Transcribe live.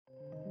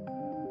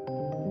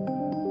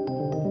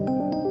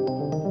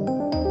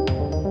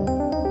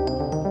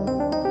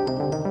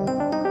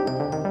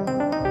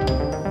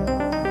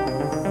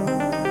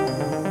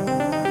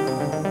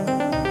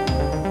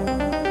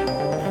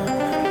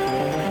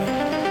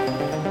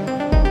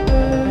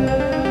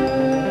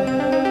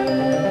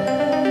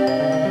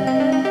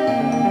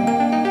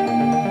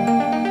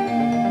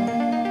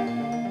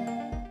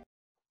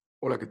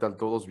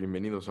todos,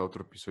 bienvenidos a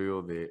otro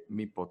episodio de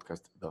mi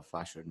podcast The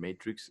Fashion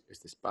Matrix.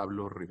 Este es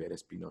Pablo Rivera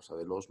Espinosa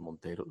de Los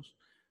Monteros,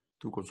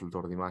 tu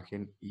consultor de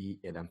imagen y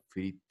el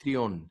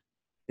anfitrión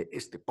de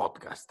este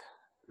podcast,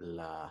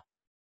 la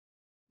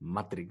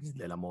Matrix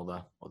de la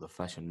moda o The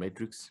Fashion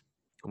Matrix,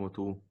 como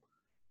tú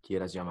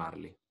quieras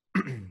llamarle.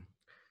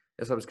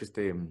 Ya sabes que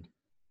este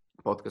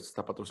podcast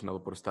está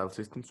patrocinado por Style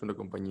Systems, una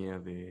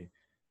compañía de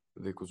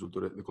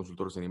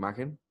consultores en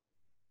imagen.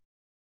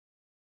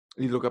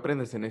 Y lo que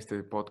aprendes en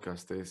este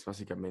podcast es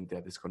básicamente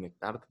a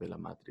desconectarte de la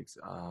Matrix,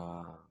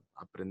 a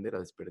aprender a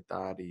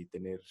despertar y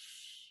tener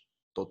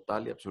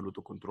total y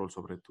absoluto control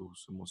sobre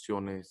tus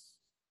emociones,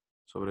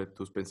 sobre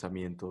tus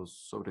pensamientos,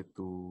 sobre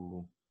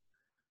tu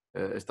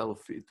tu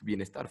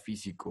bienestar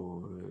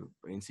físico,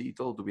 en sí,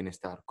 todo tu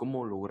bienestar.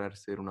 Cómo lograr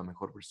ser una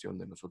mejor versión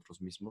de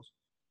nosotros mismos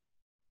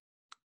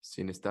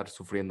sin estar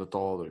sufriendo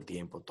todo el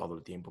tiempo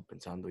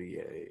pensando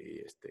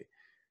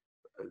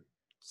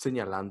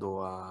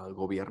señalando a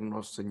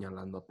gobiernos,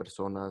 señalando a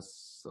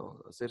personas,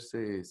 o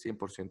hacerse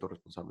 100%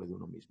 responsable de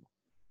uno mismo.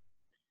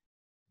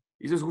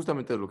 Y eso es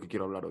justamente de lo que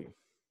quiero hablar hoy.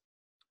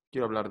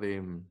 Quiero hablar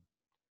de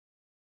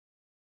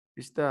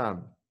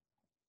esta,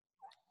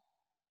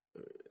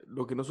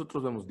 lo que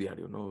nosotros vemos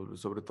diario, ¿no?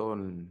 Sobre todo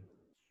en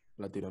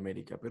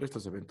Latinoamérica, pero esto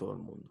se ve en todo el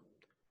mundo.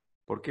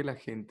 ¿Por qué la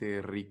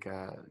gente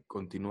rica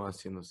continúa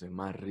haciéndose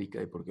más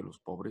rica y por qué los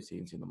pobres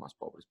siguen siendo más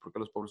pobres? ¿Por qué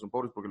los pobres son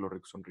pobres? ¿Por qué los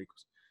ricos son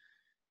ricos?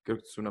 Creo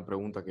que es una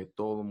pregunta que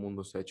todo el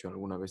mundo se ha hecho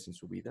alguna vez en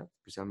su vida,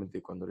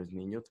 especialmente cuando eres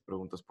niño. Te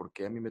preguntas por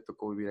qué a mí me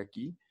tocó vivir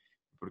aquí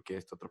y por qué a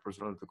esta otra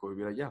persona le tocó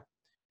vivir allá.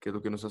 ¿Qué es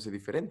lo que nos hace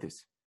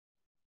diferentes?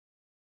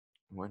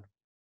 Bueno,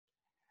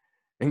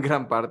 en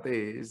gran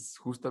parte es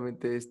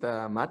justamente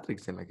esta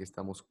Matrix en la que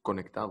estamos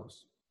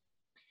conectados.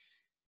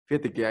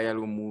 Fíjate que hay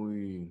algo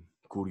muy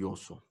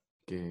curioso,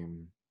 que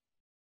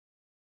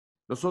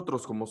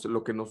nosotros,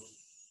 lo que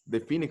nos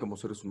define como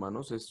seres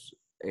humanos es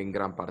en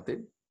gran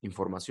parte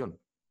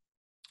información.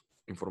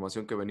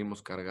 Información que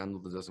venimos cargando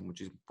desde hace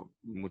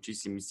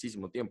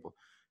muchísimo tiempo.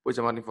 Puedes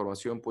llamarle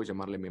información, puedes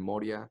llamarle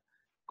memoria,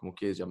 como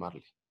quieres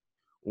llamarle.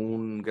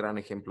 Un gran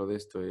ejemplo de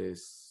esto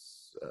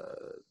es,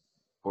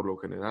 por lo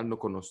general,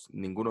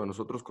 ninguno de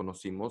nosotros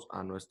conocimos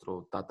a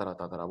nuestro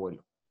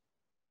tatarabuelo.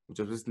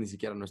 Muchas veces ni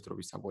siquiera a nuestro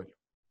bisabuelo.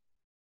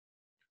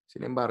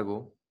 Sin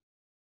embargo,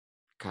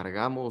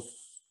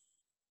 cargamos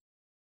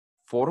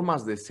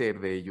formas de ser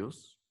de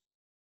ellos.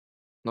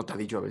 ¿No te ha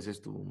dicho a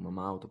veces tu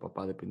mamá o tu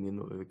papá,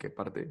 dependiendo de qué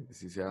parte?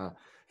 Si sea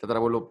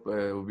tatarabuelo,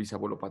 o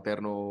bisabuelo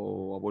paterno,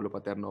 o abuelo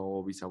paterno,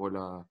 o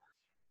bisabuela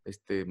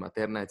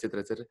materna,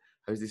 etcétera, etcétera.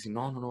 A veces dicen,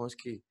 no, no, no, es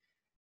que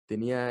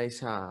tenía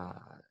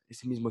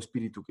ese mismo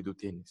espíritu que tú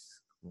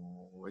tienes,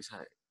 como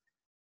esa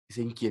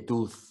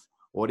inquietud,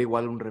 o era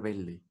igual un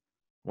rebelde.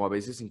 O a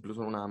veces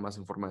incluso no nada más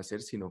en forma de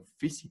ser, sino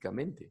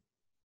físicamente.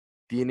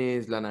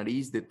 Tienes la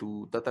nariz de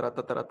tu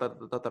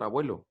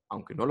tatarabuelo.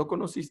 Aunque no lo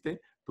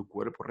conociste, tu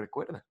cuerpo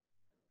recuerda.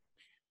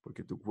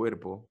 Porque tu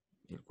cuerpo,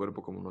 y el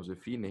cuerpo como nos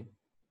define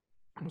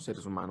como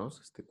seres humanos,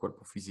 este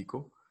cuerpo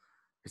físico,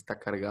 está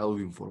cargado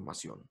de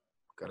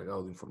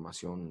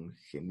información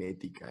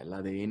genética. El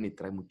ADN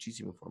trae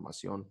muchísima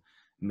información,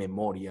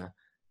 memoria,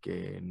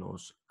 que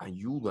nos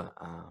ayuda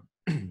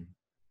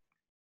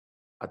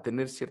a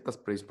tener ciertas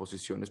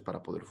predisposiciones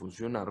para poder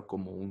funcionar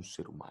como un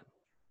ser humano.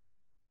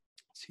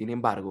 Sin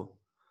embargo,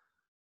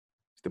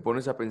 si te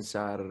pones a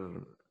pensar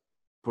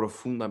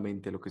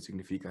profundamente lo que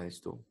significa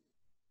esto,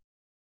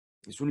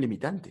 es un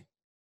limitante.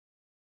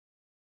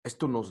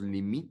 Esto nos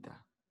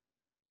limita.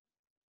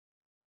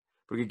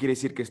 Porque quiere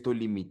decir que estoy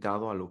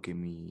limitado a lo que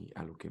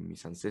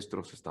mis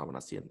ancestros estaban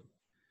haciendo.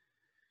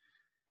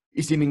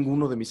 Y si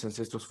ninguno de mis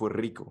ancestros fue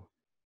rico,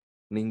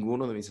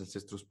 ninguno de mis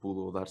ancestros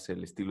pudo darse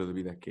el estilo de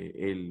vida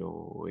que él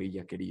o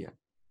ella quería,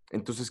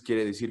 entonces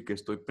quiere decir que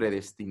estoy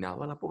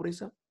predestinado a la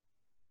pobreza.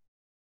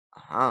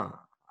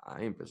 Ajá,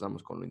 ahí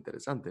empezamos con lo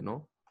interesante,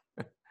 ¿no?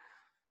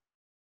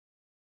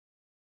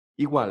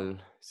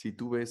 Igual, si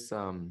tú ves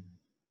a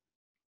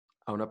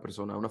una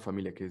persona, a una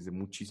familia que es de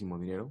muchísimo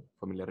dinero,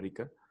 familia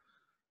rica,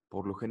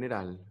 por lo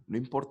general, no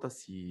importa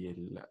si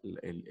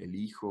el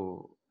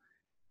hijo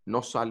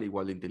no sale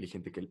igual de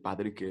inteligente que el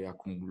padre que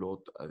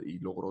acumuló y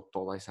logró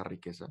toda esa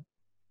riqueza,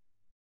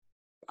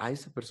 a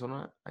esa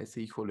persona, a ese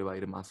hijo le va a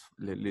ir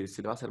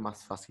se le va a hacer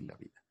más fácil la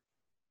vida.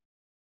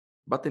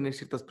 Va a tener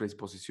ciertas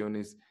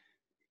predisposiciones,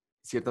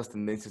 ciertas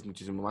tendencias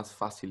muchísimo más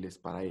fáciles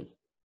para él.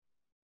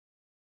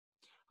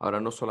 Ahora,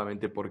 no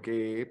solamente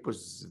porque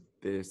pues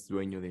es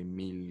dueño de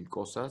 1000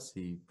 cosas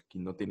y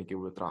no tiene que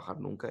volver a trabajar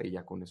nunca y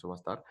ya con eso va a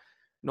estar.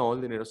 No, el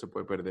dinero se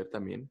puede perder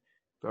también.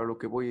 Pero a lo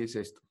que voy es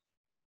esto.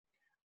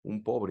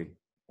 Un pobre,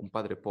 un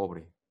padre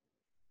pobre,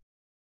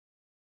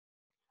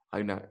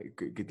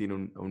 que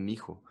tiene un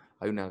hijo,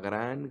 hay una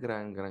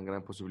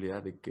gran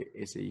posibilidad de que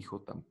ese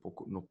hijo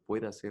tampoco no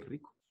pueda ser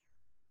rico.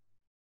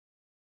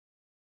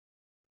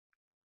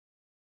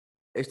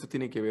 Esto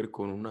tiene que ver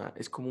con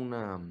es como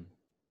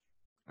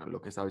lo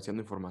que estaba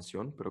diciendo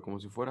información, pero como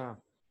si fuera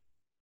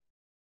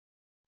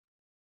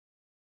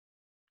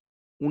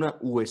una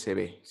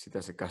USB, si te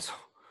hace caso,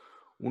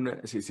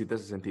 si te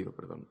hace sentido,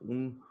 perdón.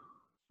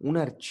 un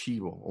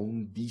archivo o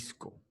un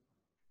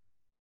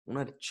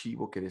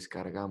archivo que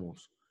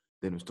descargamos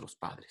de nuestros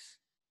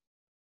padres.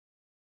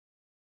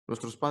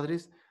 Nuestros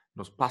padres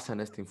nos pasan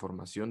esta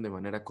información de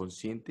manera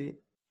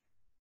consciente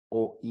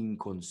o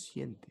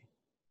inconsciente.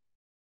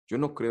 Yo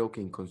no creo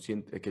que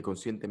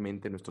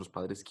conscientemente nuestros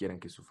padres quieran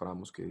que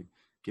suframos, que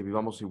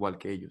vivamos igual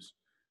que ellos.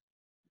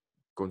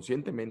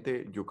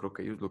 Conscientemente, yo creo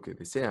que ellos lo que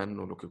desean,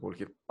 o lo que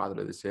cualquier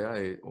padre desea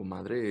o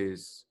madre,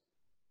 es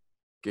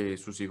que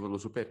sus hijos lo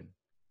superen.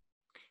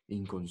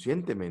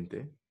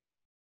 Inconscientemente,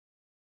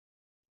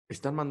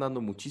 están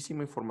mandando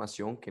muchísima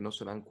información que no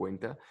se dan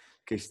cuenta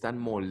que están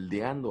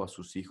moldeando a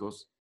sus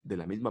hijos de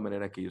la misma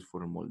manera que ellos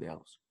fueron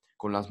moldeados,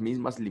 con las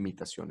mismas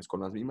limitaciones,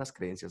 con las mismas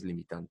creencias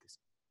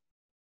limitantes.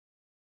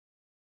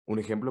 Un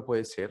ejemplo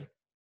puede ser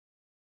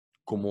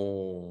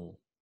cómo,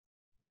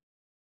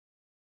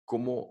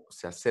 cómo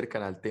se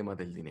acercan al tema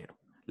del dinero.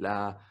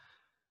 La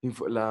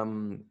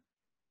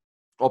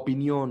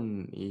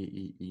opinión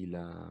y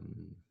la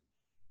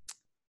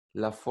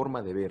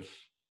forma de ver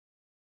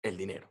el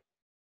dinero.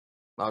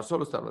 Ahora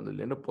solo está hablando del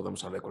dinero,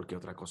 podemos hablar de cualquier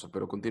otra cosa,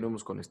 pero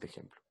continuemos con este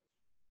ejemplo.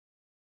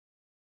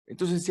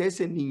 Entonces, si a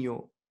ese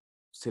niño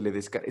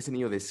ese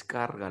niño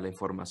descarga la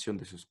información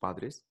de sus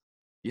padres,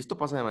 y esto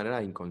pasa de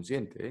manera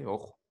inconsciente,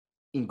 ojo,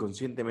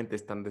 inconscientemente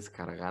están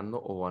descargando,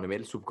 o a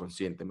nivel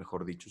subconsciente,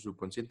 mejor dicho,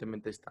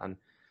 subconscientemente están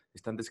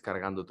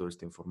descargando toda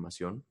esta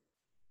información,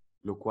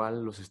 lo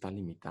cual los está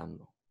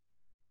limitando.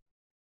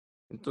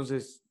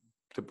 Entonces,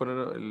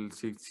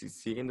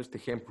 siguiendo este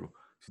ejemplo,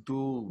 si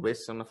tú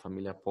ves a una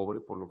familia pobre,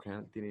 por lo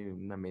general tiene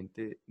una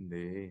mente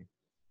de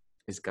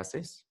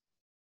escasez.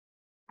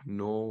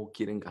 No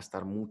quieren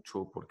gastar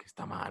mucho porque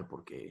está mal,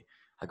 porque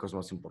hay cosas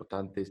más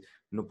importantes,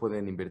 no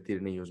pueden invertir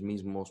en ellos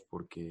mismos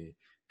porque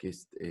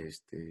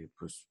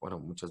pues, bueno,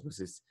 muchas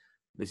veces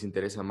les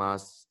interesa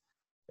más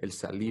el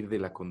salir de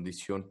la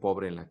condición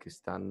pobre en la que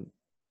están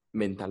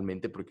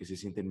mentalmente porque se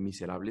sienten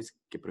miserables,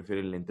 que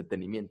prefieren el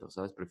entretenimiento,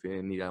 ¿sabes?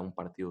 Prefieren ir a un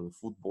partido de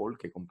fútbol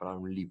que comprar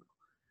un libro.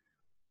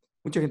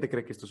 Mucha gente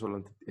cree que esto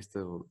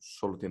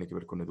solo tiene que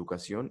ver con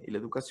educación, y la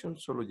educación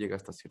solo llega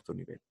hasta cierto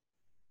nivel.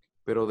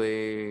 Pero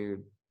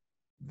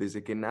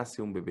desde que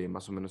nace un bebé,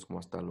 más o menos como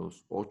hasta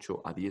los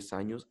 8 a 10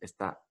 años,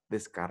 está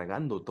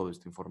descargando toda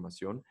esta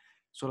información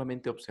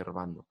solamente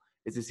observando.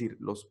 Es decir,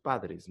 los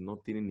padres no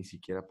tienen ni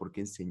siquiera por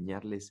qué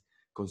enseñarles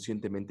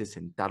conscientemente,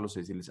 sentarlos y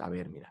decirles, a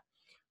ver, mira,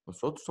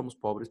 nosotros somos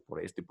pobres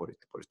por esto y por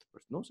esto y por esto,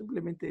 por esto. No,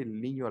 simplemente el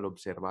niño, al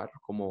observar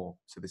cómo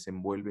se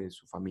desenvuelve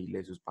su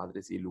familia, sus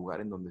padres y el lugar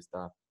en donde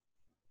está,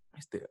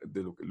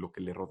 de lo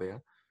que le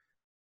rodea,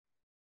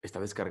 está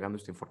descargando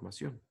esta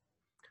información.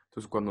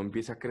 Entonces, cuando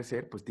empieza a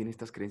crecer, pues tiene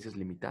estas creencias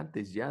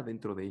limitantes ya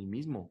dentro de él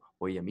mismo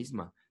o ella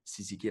misma,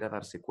 sin siquiera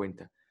darse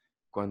cuenta.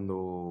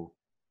 Cuando,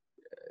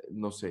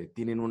 no sé,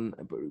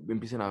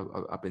 empiezan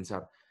a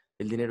pensar,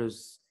 el dinero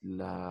es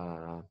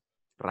la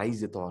raíz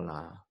de toda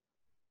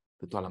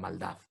la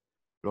maldad.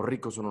 Los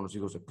ricos son unos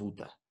hijos de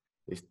puta.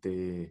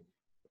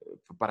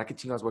 ¿Para qué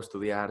chingas voy a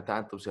estudiar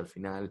tanto si al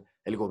final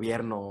el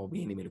gobierno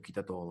viene y me lo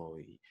quita todo?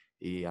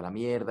 Y a la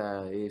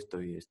mierda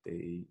esto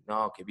y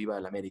no, que viva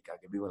el América,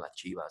 que viva las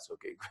Chivas, o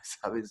que,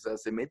 ¿sabes? O sea,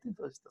 se meten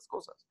todas estas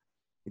cosas.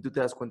 Y tú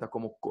te das cuenta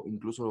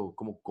incluso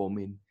cómo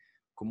comen,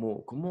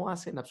 cómo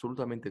hacen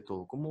absolutamente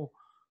todo,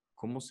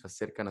 cómo se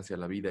acercan hacia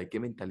la vida y qué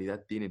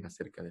mentalidad tienen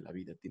acerca de la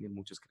vida. Tienen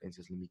muchas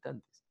creencias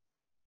limitantes.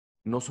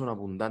 No son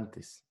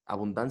abundantes.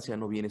 Abundancia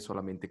no viene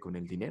solamente con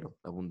el dinero.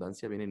 La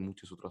abundancia viene en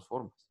muchas otras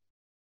formas.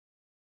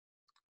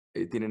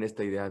 Tienen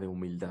esta idea de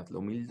humildad. La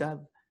humildad,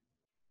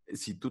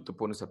 si tú te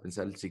pones a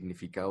pensar el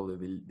significado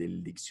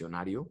del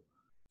diccionario,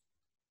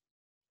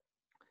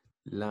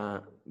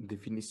 la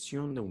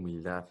definición de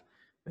humildad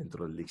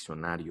dentro del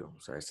diccionario,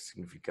 o sea, ese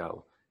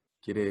significado,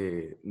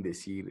 quiere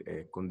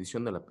decir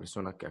condición de la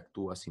persona que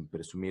actúa sin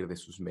presumir de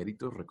sus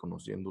méritos,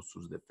 reconociendo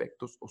sus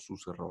defectos o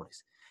sus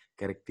errores.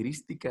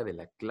 Característica de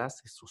la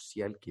clase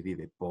social que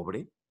vive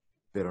pobre,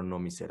 pero no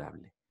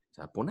miserable. O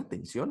sea, pon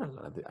atención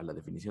a la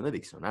definición de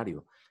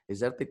diccionario.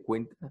 Es darte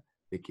cuenta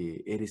de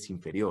que eres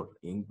inferior.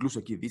 E incluso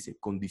aquí dice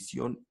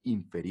condición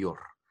inferior.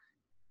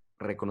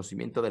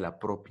 Reconocimiento de la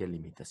propia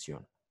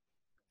limitación.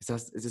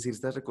 Es decir,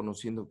 estás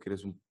reconociendo que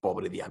eres un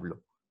pobre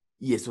diablo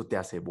y eso te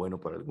hace bueno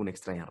por alguna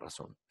extraña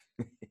razón.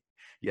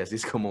 Y así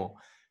es como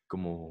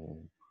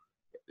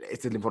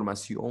esta es la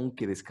información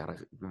que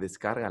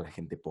descarga a la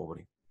gente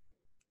pobre.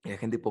 Y la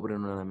gente pobre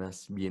no nada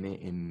más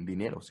viene en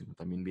dinero, sino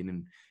también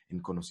viene en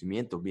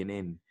conocimiento,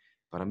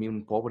 para mí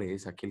un pobre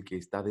es aquel que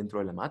está dentro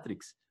de la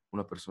Matrix,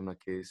 una persona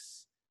que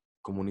es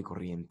común y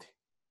corriente,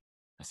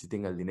 así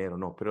tenga el dinero,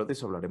 no, pero de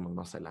eso hablaremos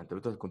más adelante.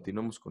 Ahorita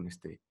continuamos con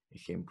este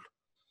ejemplo.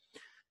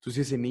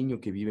 Entonces, ese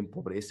niño que vive en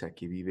pobreza,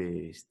 que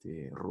vive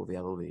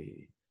rodeado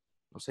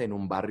no sé, en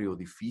un barrio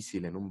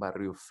difícil, en un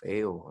barrio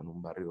feo, en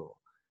un barrio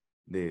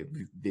de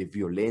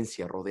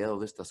violencia, rodeado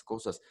de estas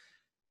cosas,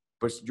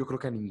 pues yo creo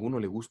que a ninguno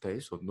le gusta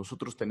eso.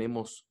 Nosotros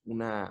tenemos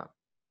una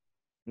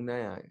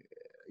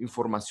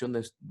información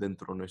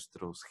dentro de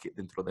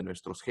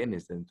nuestros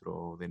genes,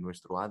 dentro de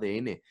nuestro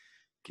ADN,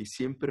 que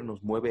siempre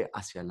nos mueve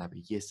hacia la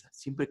belleza.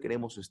 Siempre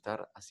queremos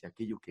estar hacia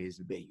aquello que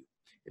es bello.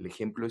 El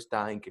ejemplo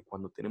está en que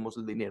cuando tenemos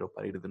el dinero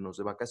para irnos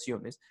de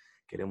vacaciones,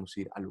 queremos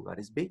ir a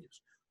lugares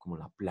bellos, como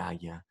la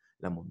playa,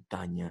 la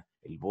montaña,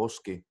 el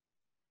bosque.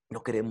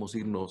 No queremos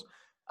irnos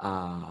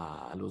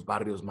a los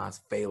barrios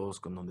más feos,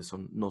 con donde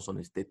no son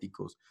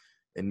estéticos.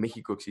 En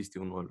México existe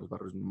uno de los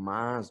barrios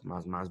más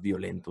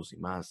violentos y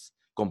más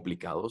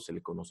complicados, se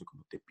le conoce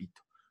como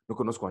Tepito. No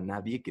conozco a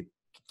nadie que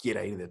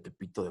quiera ir de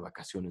Tepito de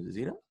vacaciones,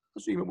 decir,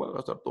 sí, me voy a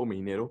gastar todo mi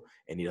dinero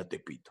en ir a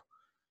Tepito.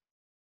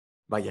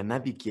 Vaya,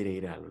 nadie quiere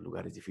ir a los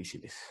lugares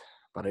difíciles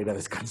para ir a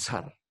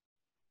descansar.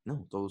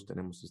 No, todos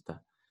tenemos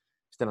esta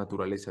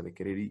naturaleza de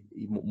querer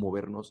y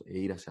movernos e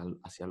ir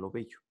hacia lo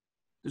bello.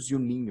 Entonces, si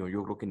un niño,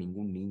 yo creo que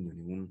ningún niño,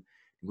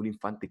 ningún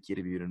infante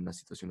quiere vivir en una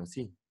situación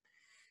así.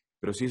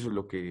 Pero sí, eso es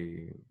lo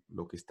que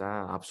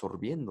está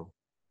absorbiendo.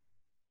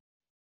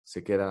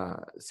 Se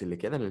le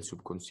queda en el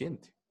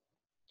subconsciente.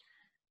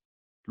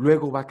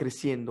 Luego va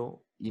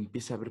creciendo y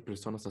empieza a ver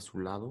personas a su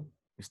lado.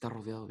 Está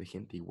rodeado de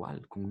gente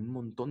igual, con un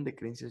montón de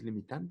creencias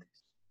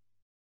limitantes.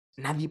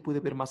 Nadie puede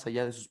ver más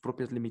allá de sus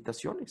propias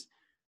limitaciones.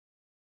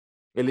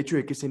 El hecho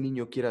de que ese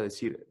niño quiera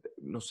decir,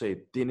 no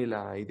sé, tiene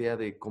la idea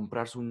de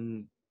comprarse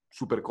un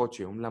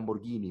supercoche, un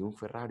Lamborghini, un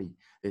Ferrari,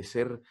 de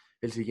ser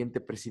el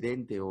siguiente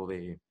presidente o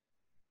de,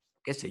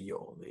 qué sé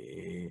yo,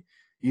 de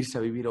irse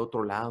a vivir a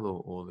otro lado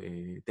o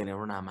de tener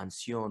una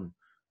mansión.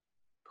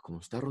 Como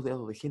está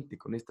rodeado de gente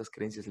con estas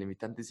creencias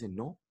limitantes, dice,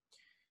 no,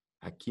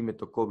 aquí me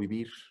tocó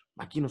vivir,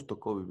 aquí nos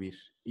tocó vivir.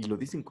 Y lo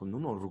dicen con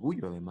un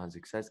orgullo además,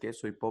 de que, ¿sabes qué?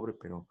 Soy pobre,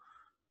 pero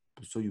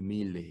pues, soy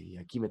humilde y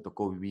aquí me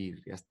tocó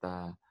vivir. Y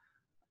hasta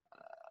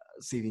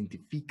se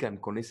identifican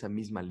con esa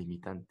misma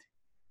limitante.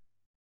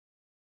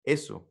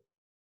 Eso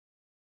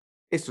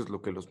es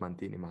lo que los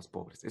mantiene más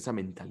pobres, esa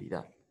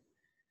mentalidad,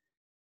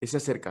 ese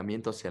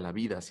acercamiento hacia la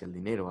vida, hacia el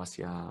dinero,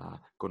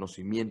 hacia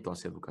conocimiento,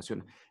 hacia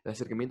educación. El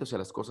acercamiento hacia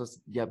las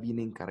cosas ya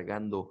viene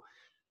cargando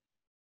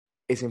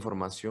esa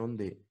información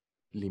de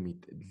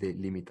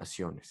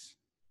limitaciones,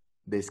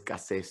 de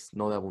escasez,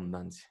 no de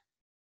abundancia.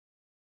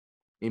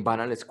 Y van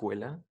a la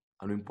escuela,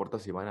 no importa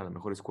si van a la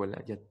mejor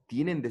escuela, ya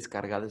tienen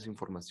descargada esa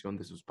información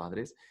de sus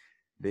padres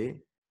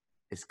de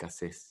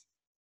escasez.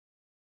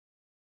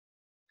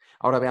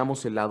 Ahora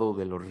veamos el lado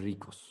de los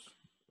ricos.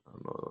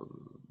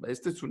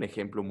 Este es un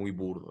ejemplo muy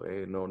burdo,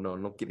 ¿eh?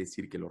 No quiere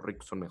decir que los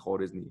ricos son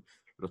mejores ni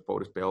los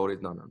pobres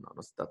peores. No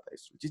se trata de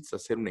eso. El chiste es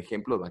hacer un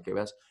ejemplo para que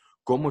veas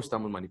cómo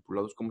estamos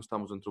manipulados, cómo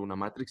estamos dentro de una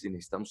matrix y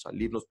necesitamos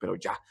salirnos, pero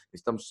ya,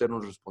 necesitamos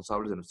sernos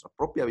responsables de nuestra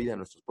propia vida, de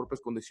nuestras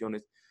propias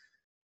condiciones,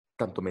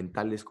 tanto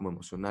mentales como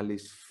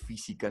emocionales,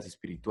 físicas,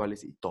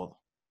 espirituales y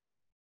todo.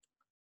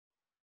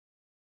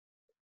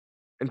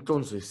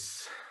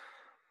 Entonces,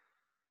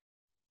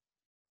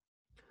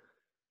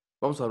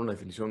 vamos a dar una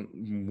definición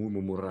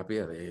muy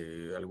rápida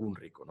de algún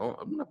rico, ¿no?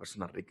 Alguna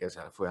persona rica,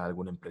 esa fue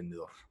algún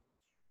emprendedor.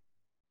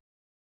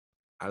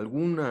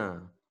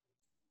 Alguna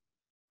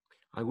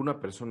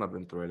persona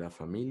dentro de la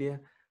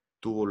familia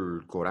tuvo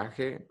el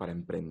coraje para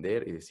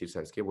emprender y decir,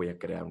 ¿sabes qué? Voy a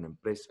crear una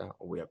empresa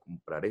o voy a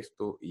comprar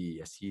esto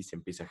y así se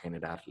empieza a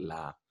generar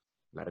la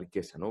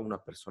riqueza, ¿no?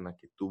 Una persona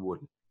que tuvo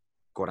el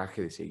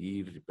coraje de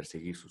seguir y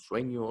perseguir sus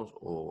sueños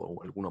o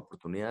alguna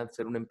oportunidad de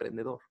ser un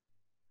emprendedor.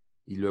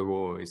 Y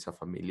luego esa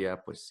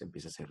familia pues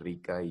empieza a ser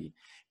rica y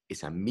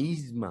esa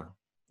misma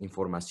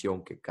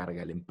información que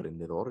carga el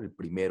emprendedor, el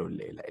primero,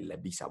 el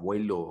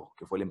bisabuelo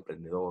que fue el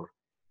emprendedor,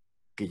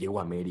 que llegó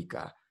a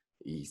América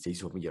y se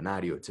hizo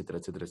millonario, etcétera,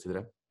 etcétera,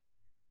 etcétera.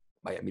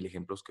 Vaya, mil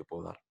ejemplos que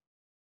puedo dar.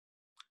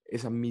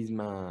 Esa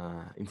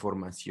misma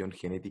información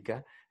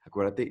genética,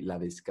 acuérdate, la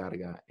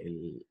descarga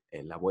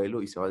el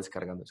abuelo y se va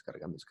descargando,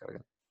 descargando,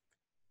 descargando.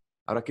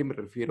 Ahora, ¿qué me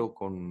refiero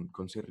con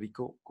ser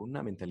rico? Con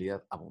una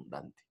mentalidad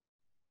abundante.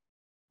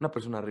 Una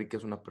persona rica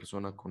es una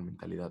persona con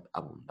mentalidad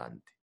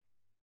abundante.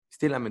 Si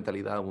tiene la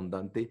mentalidad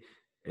abundante,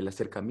 el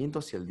acercamiento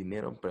hacia el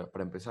dinero,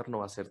 para empezar, no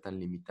va a ser tan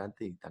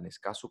limitante y tan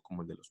escaso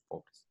como el de los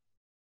pobres.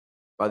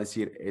 Va a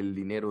decir, el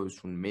dinero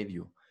es un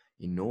medio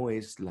y no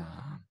es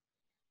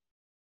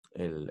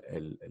el-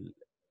 el- el-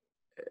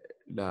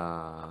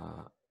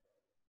 la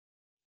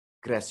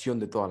creación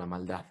de toda la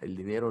maldad. El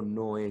dinero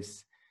no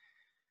es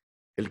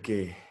el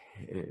que,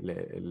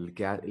 el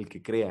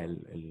que crea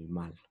el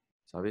mal,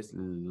 ¿sabes?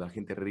 La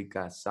gente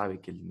rica sabe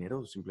que el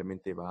dinero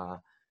simplemente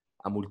va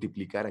a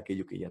multiplicar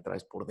aquello que ya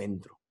traes por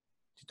dentro.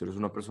 Si tú eres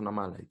una persona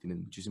mala y tienes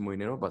muchísimo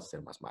dinero, vas a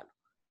ser más malo.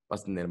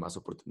 Vas a tener más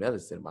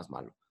oportunidades de ser más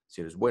malo.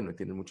 Si eres bueno y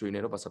tienes mucho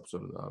dinero, vas a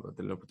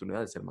tener la oportunidad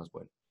de ser más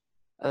bueno.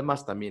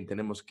 Además, también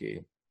tenemos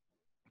que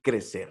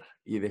crecer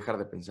y dejar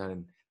de pensar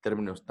en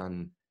términos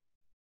tan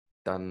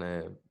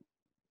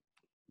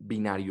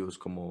binarios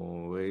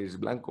como es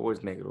blanco o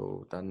es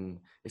negro,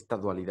 esta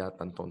dualidad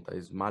tan tonta,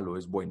 es malo,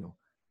 es bueno.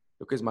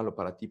 Lo que es malo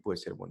para ti puede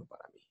ser bueno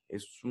para mí.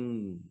 Es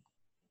un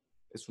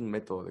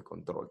método de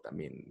control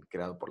también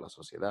creado por la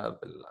sociedad,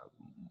 la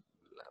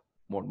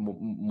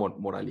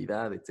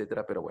moralidad,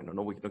 etcétera. Pero bueno,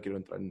 no quiero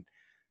entrar en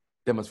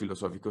temas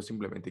filosóficos,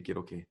 simplemente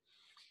quiero que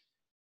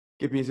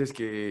pienses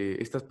que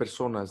estas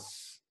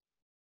personas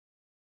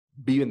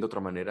viven de otra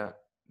manera,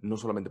 no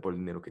solamente por el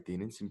dinero que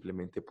tienen,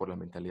 simplemente por la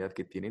mentalidad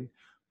que tienen,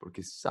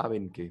 porque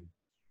saben que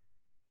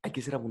hay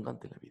que ser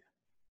abundante en la vida,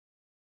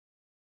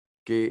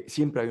 que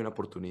siempre hay una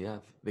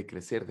oportunidad de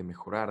crecer, de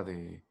mejorar,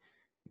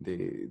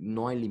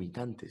 no hay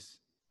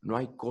limitantes, no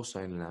hay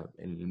cosa en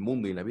el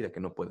mundo y en la vida que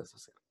no puedas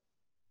hacer.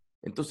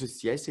 Entonces,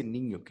 si a ese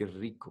niño que es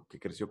rico, que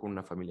creció con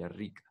una familia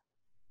rica,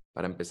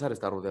 para empezar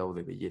está rodeado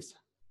de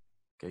belleza,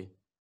 ¿ok?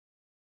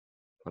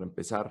 Para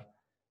empezar,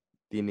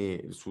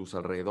 sus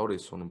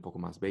alrededores son un poco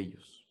más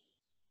bellos.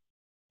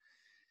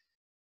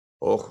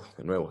 Ojo,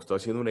 de nuevo, estoy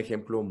haciendo un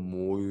ejemplo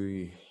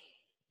muy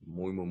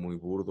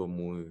burdo,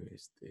 muy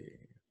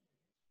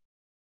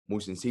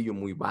sencillo,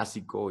 muy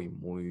básico y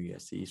muy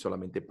así,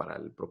 solamente para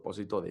el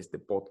propósito de este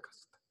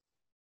podcast.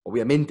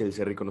 Obviamente el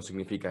ser rico no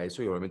significa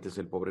eso y obviamente el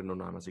ser pobre no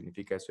nada más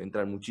significa eso.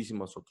 Entran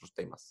muchísimos otros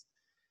temas.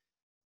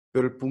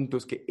 Pero el punto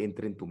es que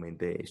entre en tu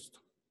mente esto.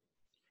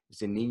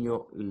 Ese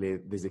niño,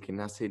 desde que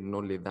nace,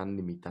 no le dan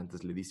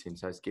limitantes, le dicen,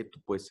 ¿sabes qué?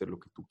 Tú puedes ser lo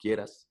que tú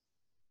quieras,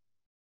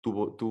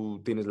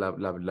 tú tienes la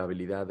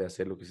habilidad de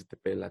hacer lo que se te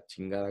pegue la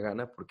chingada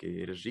gana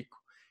porque eres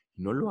rico.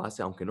 No lo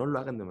hace, aunque no lo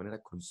hagan de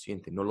manera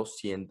consciente, no lo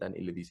sientan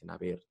y le dicen, a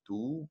ver,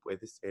 tú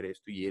puedes ser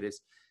esto y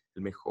eres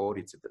el mejor,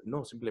 etcétera.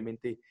 No,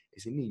 simplemente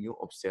ese niño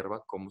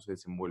observa cómo se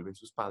desenvuelven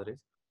sus padres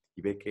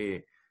y ve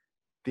que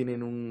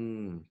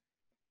tienen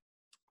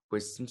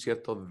pues un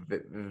cierto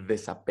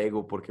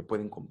desapego porque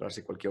pueden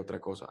comprarse cualquier otra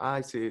cosa.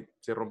 Ay,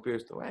 se rompió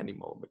esto, ni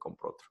modo, me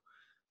compro otro.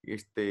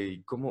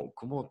 Y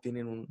cómo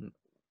tienen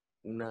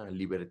una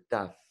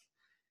libertad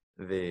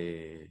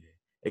de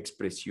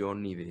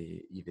expresión y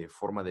de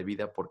forma de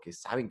vida porque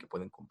saben que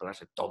pueden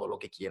comprarse todo lo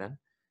que quieran,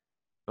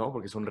 ¿no?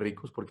 Porque son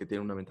ricos, porque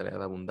tienen una mentalidad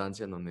de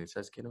abundancia en donde,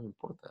 ¿sabes qué? No me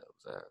importa, o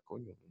sea,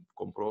 coño,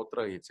 compro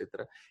otra y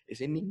etcétera.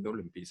 Ese niño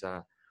lo empieza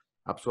a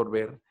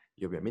absorber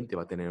y obviamente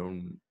va a tener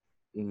un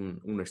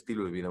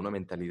estilo de vida, una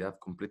mentalidad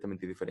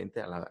completamente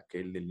diferente a la que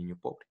el del niño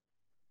pobre.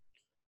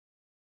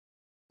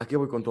 ¿A qué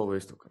voy con todo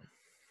esto, cabrón?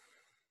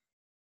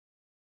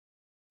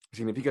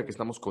 Significa que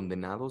estamos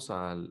condenados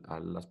a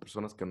las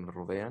personas que nos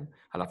rodean,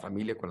 a la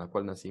familia con la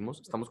cual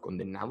nacimos, estamos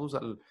condenados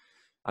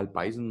al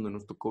país donde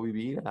nos tocó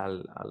vivir, a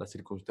las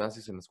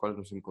circunstancias en las cuales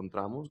nos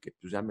encontramos, que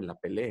pues ya me la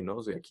pelé, ¿no?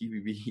 O sea, aquí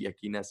viví y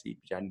aquí nací,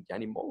 ya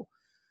ni modo.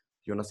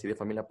 Yo nací de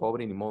familia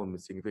pobre y ni modo, me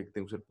significa que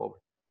tengo que ser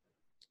pobre.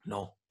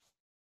 No,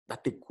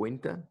 date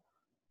cuenta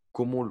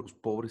cómo los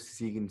pobres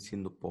siguen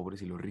siendo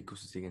pobres y los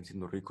ricos se siguen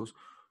siendo ricos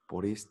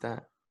por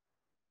esta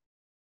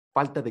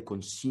falta de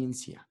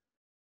conciencia.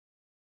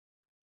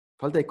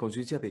 Falta de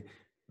conciencia de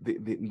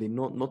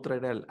no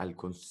traer al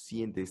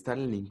consciente, estar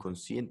en el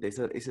inconsciente,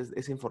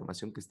 esa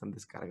información que están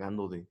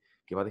descargando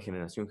que va de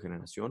generación en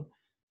generación,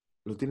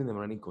 lo tienen de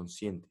manera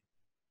inconsciente.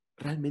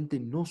 Realmente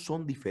no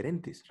son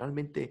diferentes.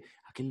 Realmente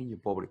aquel niño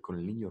pobre con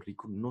el niño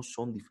rico no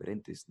son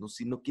diferentes. No,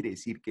 no quiere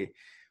decir que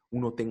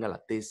uno tenga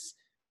la tez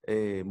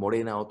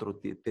morena, otro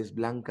tez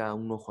blanca,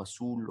 un ojo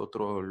azul,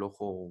 otro el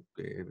ojo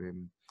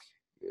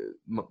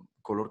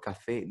color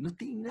café. No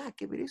tiene nada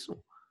que ver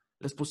eso.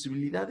 Las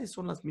posibilidades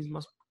son las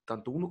mismas,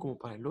 tanto uno como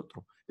para el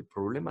otro. El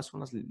problema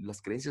son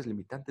las creencias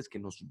limitantes que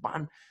nos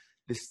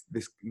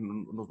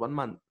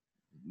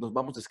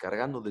vamos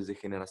descargando desde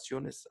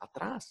generaciones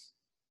atrás.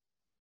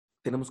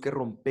 Tenemos que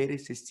romper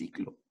ese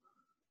ciclo.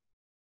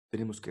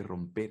 Tenemos que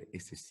romper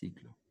ese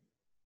ciclo.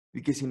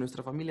 Y que si en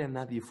nuestra familia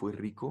nadie fue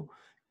rico,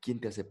 ¿quién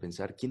te hace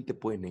pensar? ¿Quién te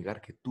puede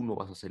negar que tú no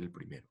vas a ser el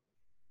primero?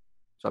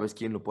 ¿Sabes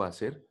quién lo puede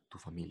hacer? Tu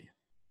familia.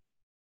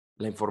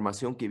 La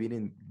información que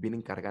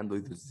vienen cargando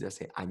desde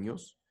hace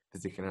años,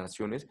 desde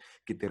generaciones,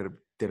 que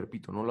te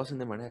repito, no lo hacen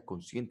de manera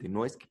consciente,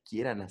 no es que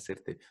quieran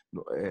hacer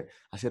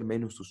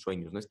menos tus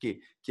sueños, no es que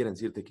quieran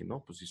decirte que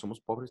no, pues si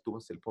somos pobres, tú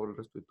vas a ser pobre el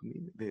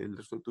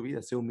resto de tu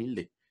vida, sé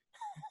humilde,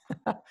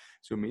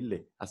 sé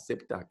humilde,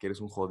 acepta que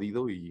eres un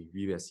jodido y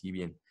vive así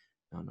bien.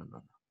 No, no, no,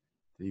 no.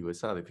 Te digo,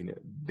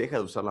 deja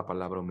de usar la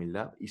palabra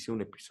humildad. Hice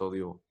un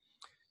episodio,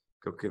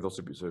 creo que 2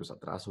 episodios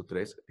atrás o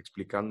 3,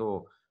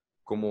 explicando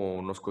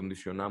cómo nos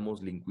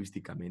condicionamos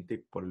lingüísticamente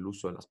por el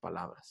uso de las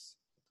palabras.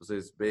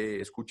 Entonces,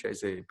 escucha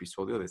ese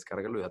episodio,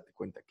 descárgalo y date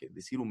cuenta que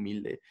decir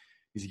humilde,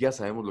 ni siquiera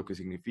sabemos lo que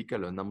significa,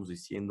 lo andamos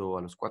diciendo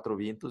a los 4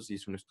 vientos y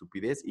es una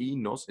estupidez y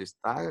nos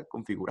está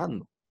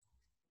configurando.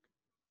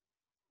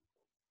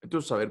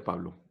 Entonces, a ver,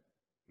 Pablo,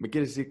 ¿me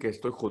quieres decir que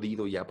estoy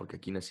jodido ya porque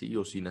aquí nací?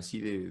 O si nací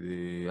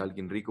de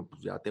alguien rico,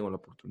 pues ya tengo la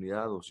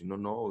oportunidad, o si no,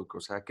 no. O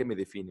sea, ¿qué me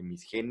define?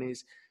 ¿Mis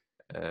genes?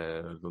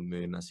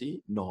 ¿Dónde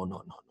nací? No,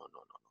 no, no, no, no,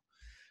 no.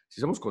 Si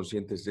somos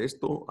conscientes de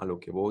esto, a lo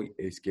que voy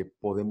es que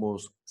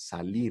podemos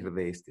salir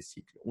de este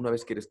ciclo. Una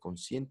vez que eres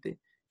consciente,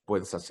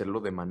 puedes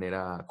hacerlo de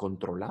manera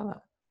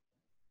controlada.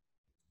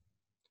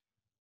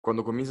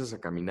 Cuando comienzas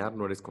a caminar,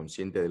 no eres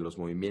consciente de los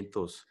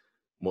movimientos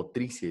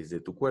motrices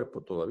de tu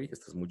cuerpo todavía.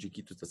 Estás muy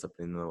chiquito, estás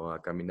aprendiendo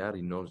a caminar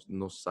y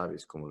no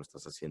sabes cómo lo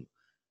estás haciendo.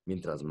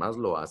 Mientras más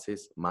lo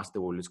haces, más te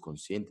vuelves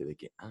consciente de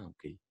que,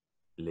 ok,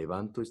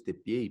 levanto este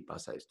pie y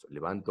pasa esto.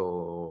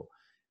 Levanto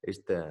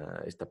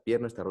esta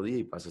pierna, esta rodilla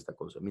y pasa esta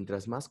cosa.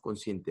 Mientras más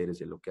consciente eres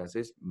de lo que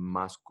haces,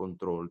 más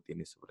control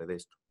tienes sobre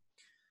esto.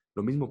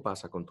 Lo mismo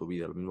pasa con tu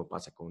vida, lo mismo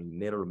pasa con el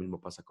dinero, lo mismo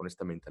pasa con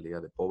esta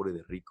mentalidad de pobre,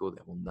 de rico, de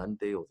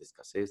abundante o de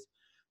escasez.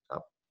 O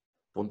sea,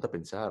 ponte a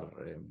pensar.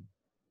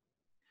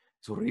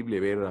 Es horrible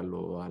ver a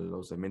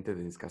los de mente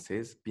de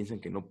escasez, piensan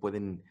que no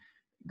pueden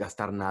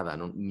gastar nada,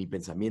 ¿no? Ni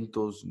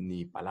pensamientos,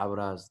 ni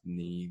palabras,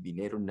 ni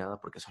dinero, ni nada,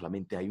 porque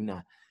solamente hay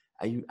una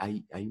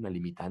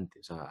limitante,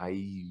 o sea,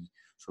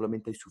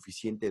 solamente hay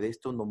suficiente de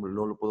esto, no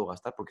lo puedo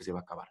gastar porque se va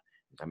a acabar.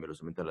 En cambio, los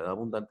de mentalidad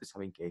abundante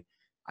saben que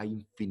hay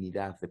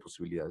infinidad de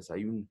posibilidades,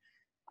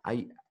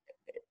 hay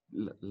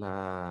la,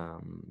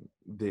 la-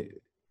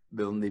 de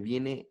donde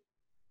viene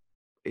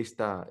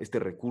este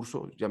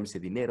recurso, llámese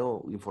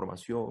dinero,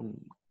 información,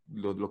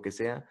 lo que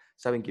sea,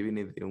 saben que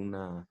viene de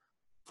una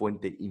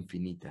fuente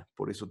infinita.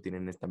 Por eso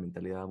tienen esta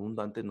mentalidad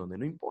abundante en donde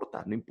no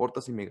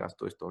importa si me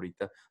gasto esto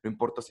ahorita, no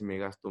importa si me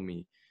gasto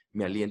mi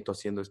aliento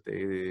haciendo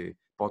este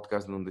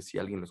podcast donde si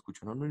alguien lo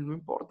escucha, no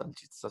importa, el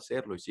chiste es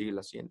hacerlo y sigue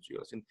haciendo.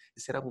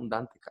 Es ser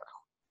abundante,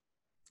 carajo.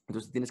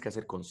 Entonces tienes que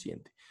ser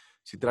consciente.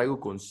 Si traigo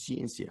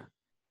conciencia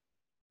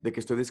de que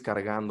estoy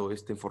descargando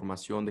esta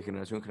información de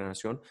generación en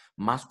generación,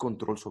 más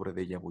control sobre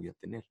ella voy a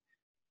tener.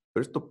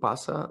 Pero esto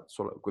pasa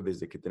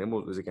desde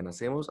que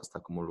nacemos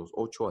hasta como los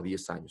 8 a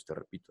 10 años, te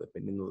repito,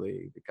 dependiendo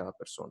de cada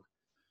persona.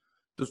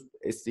 Entonces,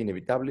 es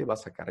inevitable,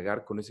 vas a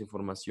cargar con esa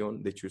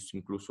información. De hecho, es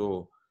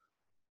incluso,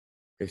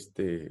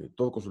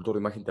 todo consultor de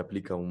imagen te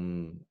aplica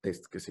un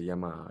test que se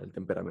llama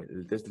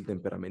el test del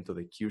temperamento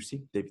de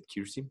Keirsey, David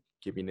Keirsey,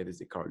 que viene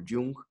desde Carl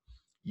Jung.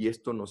 Y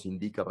esto nos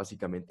indica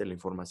básicamente la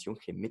información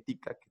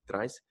genética que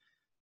traes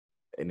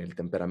en el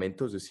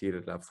temperamento, es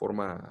decir, la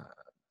forma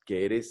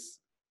que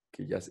eres,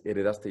 que ya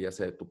heredaste ya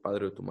sea de tu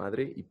padre o de tu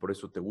madre, y por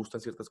eso te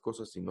gustan ciertas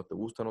cosas y no te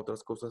gustan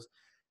otras cosas,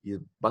 y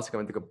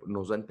básicamente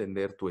nos da a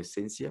entender tu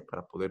esencia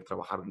para poder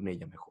trabajar en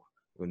ella mejor.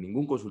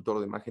 Ningún consultor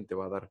de imagen te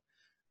va a dar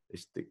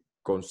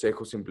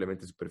consejos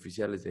simplemente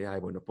superficiales de, ay,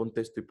 bueno, ponte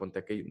esto y ponte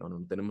aquello.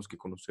 No, tenemos que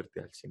conocerte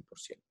al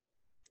 100%.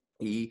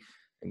 Y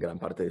en gran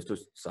parte de esto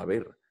es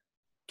saber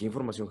qué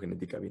información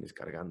genética vienes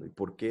cargando y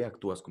por qué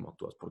actúas como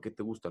actúas, por qué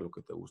te gusta lo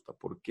que te gusta,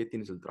 por qué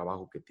tienes el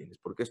trabajo que tienes,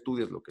 por qué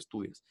estudias lo que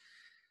estudias.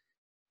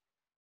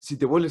 Si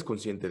te vuelves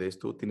consciente de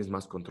esto, tienes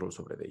más control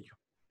sobre ello.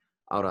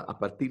 Ahora, a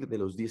partir de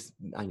los 10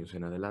 años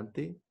en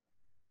adelante,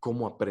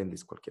 ¿cómo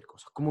aprendes cualquier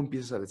cosa? ¿Cómo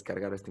empiezas a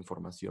descargar esta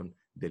información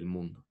del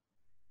mundo?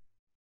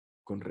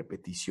 Con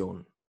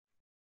repetición,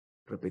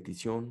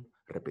 repetición,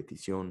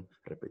 repetición,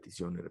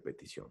 repetición y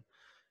repetición.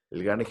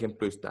 El gran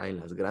ejemplo está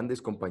en las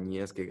grandes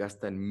compañías que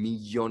gastan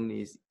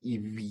millones y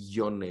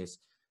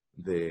billones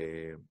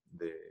de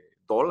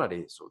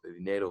dólares o de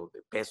dinero,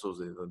 de pesos,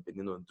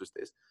 dependiendo de donde tú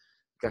estés,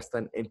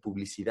 gastan en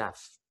publicidad.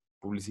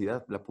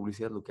 La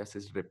publicidad lo que hace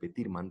es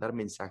repetir, mandar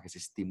mensajes,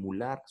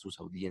 estimular a sus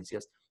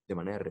audiencias de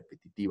manera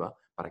repetitiva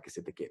para que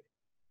se te quede.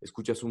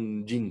 Escuchas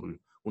un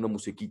jingle, una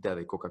musiquita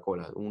de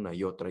Coca-Cola, una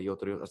y otra,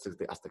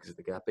 hasta que se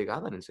te queda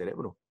pegada en el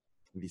cerebro.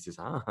 Y dices,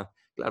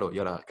 claro, y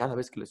ahora cada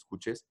vez que la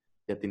escuches,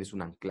 ya tienes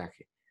un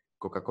anclaje.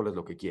 Coca-Cola es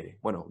lo que quiere.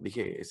 Bueno,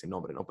 dije ese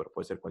nombre, ¿no? Pero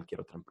puede ser cualquier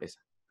otra empresa.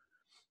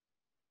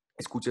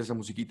 Escuchas esa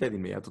musiquita y de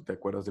inmediato te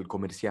acuerdas del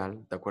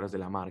comercial, te acuerdas de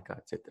la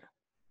marca, etc.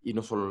 Y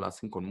no solo lo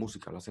hacen con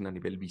música, lo hacen a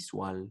nivel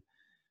visual,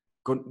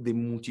 de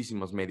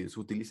muchísimos medios.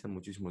 Utilizan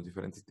muchísimos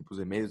diferentes tipos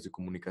de medios de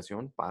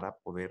comunicación para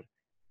poder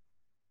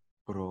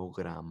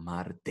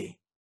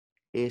programarte.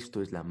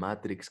 Esto es la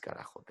Matrix,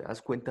 carajo. ¿Te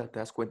das cuenta? ¿Te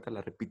das cuenta?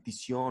 La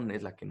repetición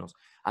es la que nos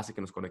hace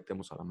que nos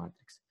conectemos a la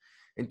Matrix.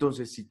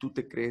 Entonces, si tú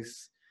te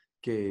crees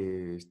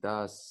que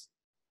estás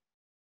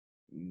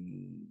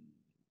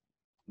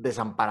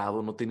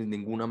desamparado, no tienes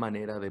ninguna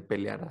manera de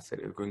pelear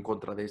en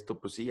contra de esto,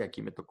 pues sí,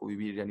 aquí me tocó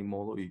vivir, ya ni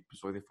modo, y pues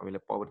soy de familia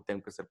pobre,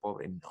 tengo que ser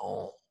pobre.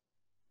 No.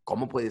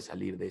 ¿Cómo puedes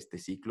salir de este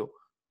ciclo?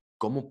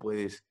 ¿Cómo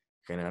puedes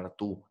generar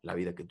tú la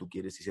vida que tú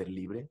quieres y ser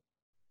libre?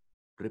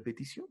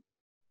 Repetición.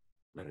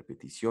 La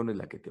repetición es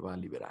la que te va a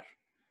liberar.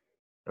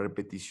 La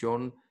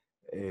repetición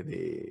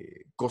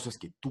de cosas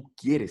que tú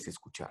quieres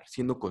escuchar,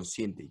 siendo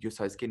consciente. Yo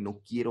sabes que no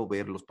quiero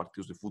ver los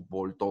partidos de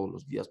fútbol todos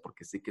los días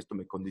porque sé que esto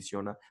me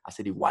condiciona a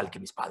ser igual que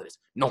mis padres.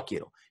 No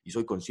quiero. Y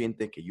soy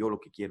consciente que yo lo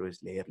que quiero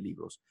es leer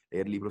libros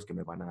que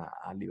me van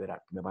a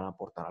liberar, que me van a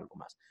aportar algo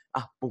más.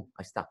 Pum,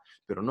 ahí está.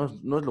 Pero no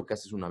es lo que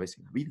haces una vez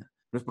en la vida.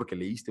 No es porque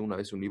leíste una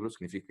vez un libro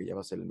significa que ya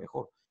va a ser el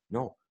mejor.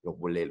 No, lo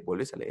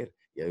vuelves a leer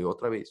y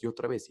otra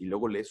vez, y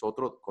luego lees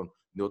otro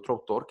de otro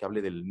autor que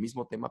hable del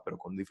mismo tema pero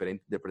con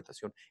diferente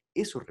interpretación.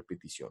 Eso es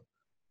repetición.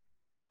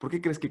 ¿Por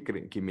qué crees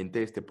que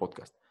inventé este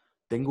podcast?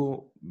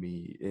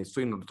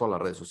 Estoy en todas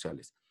las redes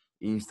sociales,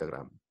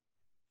 Instagram,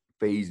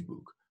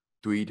 Facebook,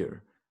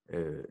 Twitter,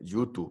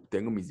 YouTube.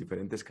 Tengo mis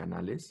diferentes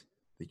canales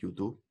de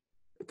YouTube.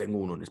 Tengo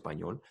uno en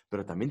español,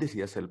 pero también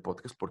decidí hacer el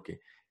podcast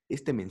porque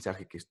este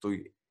mensaje que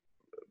estoy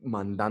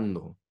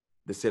mandando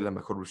de ser la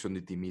mejor versión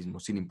de ti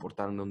mismo, sin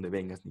importar de dónde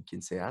vengas ni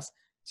quién seas,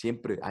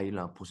 siempre hay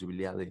la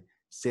posibilidad de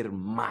ser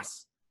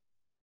más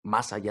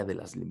allá de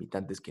las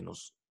limitantes que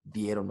nos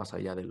dieron, más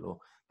allá de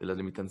las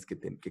limitantes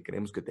que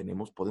creemos que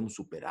tenemos, podemos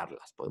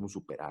superarlas, podemos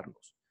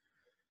superarnos.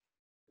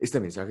 Este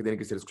mensaje tiene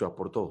que ser escuchado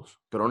por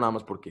todos, pero no nada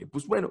más porque,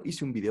 pues bueno,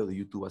 hice un video de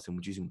YouTube hace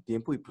muchísimo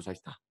tiempo y pues ahí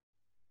está.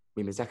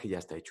 mi mensaje ya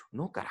está hecho.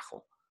 No,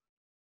 carajo.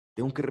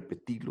 Tengo que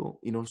repetirlo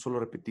y no solo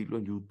repetirlo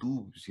en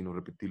YouTube, sino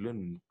repetirlo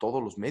en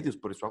todos los medios.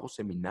 Por eso hago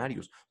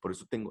seminarios, por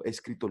eso he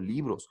escrito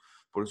libros,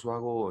 por eso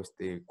hago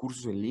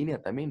cursos en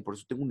línea también, por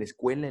eso tengo una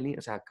escuela en línea.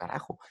 O sea,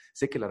 carajo,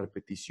 sé que la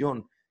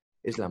repetición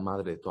es la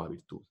madre de toda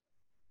virtud.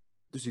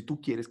 Entonces, si tú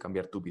quieres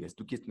cambiar tu vida, si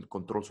tú quieres tener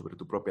control sobre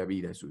tu propia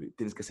vida,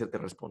 tienes que hacerte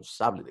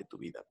responsable de tu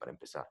vida para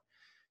empezar,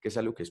 que es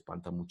algo que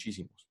espanta a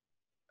muchísimos.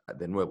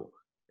 De nuevo,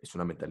 es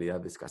una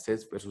mentalidad de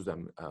escasez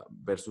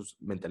versus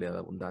mentalidad de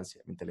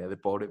abundancia, mentalidad de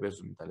pobre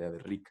versus mentalidad de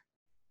rica.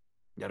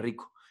 Ya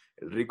rico.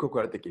 El rico,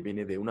 acuérdate que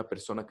viene de una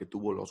persona que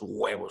tuvo los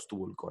huevos,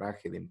 tuvo el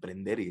coraje de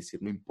emprender y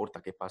decir, no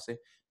importa qué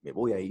pase, me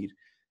voy a ir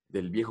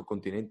del viejo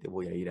continente,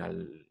 voy a ir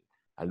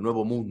al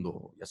nuevo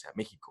mundo, ya sea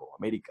México,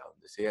 América,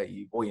 donde sea,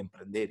 y voy a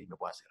emprender y me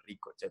voy a hacer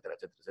rico, etcétera,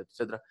 etcétera, etcétera,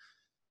 etcétera.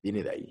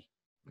 Viene de ahí,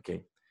 ¿ok?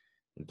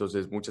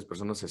 Entonces muchas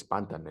personas se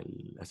espantan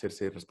el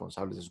hacerse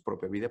responsables de su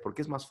propia vida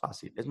porque es más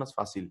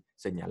fácil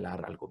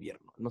señalar al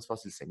gobierno, es más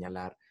fácil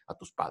señalar a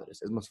tus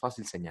padres, es más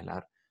fácil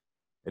señalar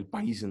el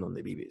país en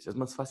donde vives, es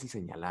más fácil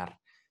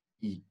señalar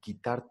y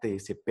quitarte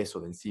ese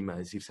peso de encima,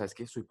 decir, ¿sabes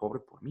qué? Soy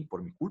pobre por mí,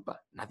 por mi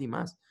culpa, nadie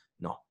más.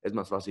 No, es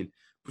más fácil.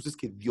 Pues es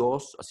que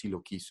Dios así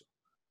lo quiso.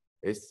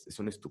 Es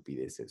una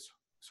estupidez eso,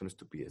 es una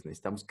estupidez.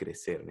 Necesitamos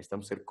crecer,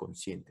 necesitamos ser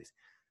conscientes.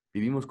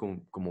 Vivimos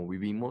como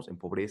vivimos, en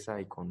pobreza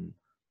y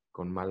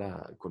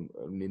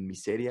en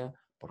miseria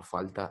por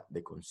falta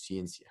de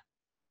conciencia.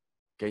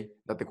 ¿Okay?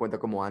 Date cuenta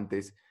como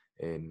antes,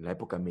 en la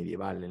época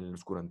medieval, en el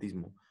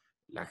oscurantismo,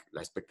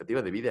 la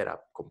expectativa de vida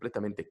era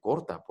completamente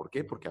corta. ¿Por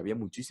qué? Porque había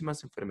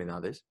muchísimas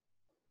enfermedades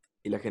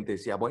y la gente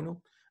decía,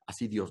 bueno,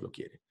 así Dios lo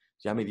quiere.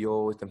 Ya me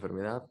dio esta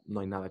enfermedad, no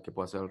hay nada que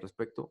pueda hacer al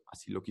respecto,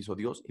 así lo quiso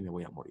Dios y me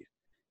voy a morir.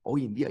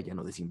 Hoy en día ya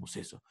no decimos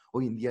eso.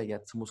 Hoy en día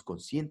ya somos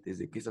conscientes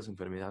de que esas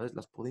enfermedades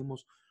las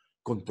podemos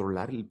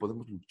controlar y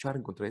podemos luchar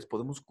en contra de ellas,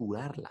 podemos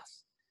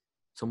curarlas.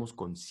 Somos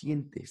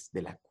conscientes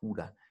de la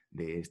cura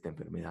de esta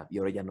enfermedad. Y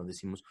ahora ya no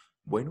decimos,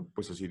 bueno,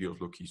 pues así Dios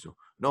lo quiso.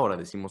 No, ahora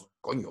decimos,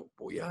 coño,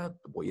 voy a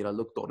ir al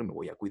doctor y me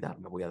voy a cuidar,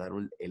 me voy a dar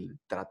el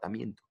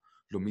tratamiento.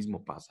 Lo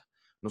mismo pasa.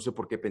 No sé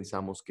por qué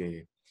pensamos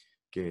que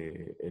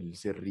el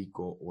ser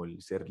rico o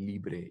el ser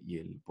libre y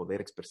el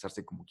poder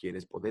expresarse como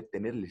quieres, poder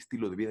tener el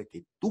estilo de vida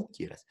que tú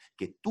quieras,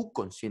 que tú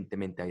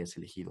conscientemente hayas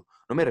elegido.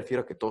 No me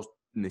refiero a que todos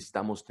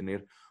necesitamos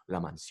tener la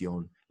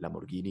mansión, la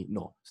Lamborghini,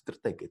 no. Se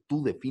trata de que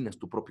tú definas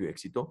tu propio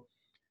éxito.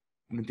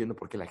 No entiendo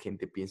por qué la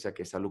gente piensa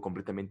que es algo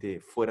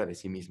completamente fuera de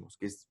sí mismos,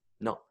 que es,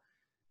 no,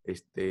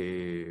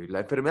 la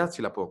enfermedad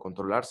sí la puedo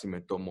controlar si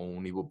me tomo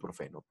un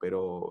ibuprofeno,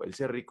 pero el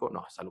ser rico,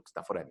 no, es algo que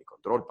está fuera de mi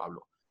control,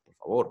 Pablo, por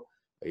favor.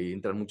 Ahí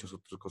entran muchas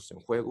otras cosas en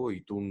juego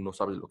y tú no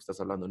sabes de lo que estás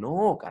hablando.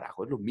 No,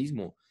 carajo, es lo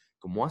mismo.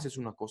 Como haces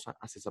una cosa,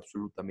 haces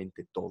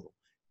absolutamente todo.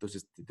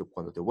 Entonces,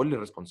 cuando te vuelves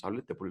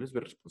responsable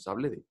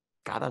de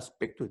cada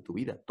aspecto de tu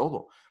vida,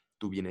 todo.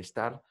 Tu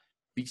bienestar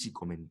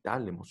físico,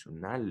 mental,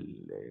 emocional,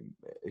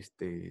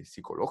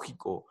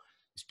 psicológico,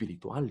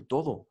 espiritual,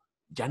 todo.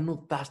 Ya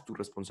no das tu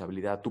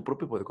responsabilidad, tu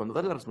propio poder. Cuando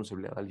das la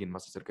responsabilidad a alguien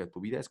más acerca de tu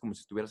vida, es como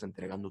si estuvieras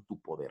entregando tu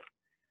poder.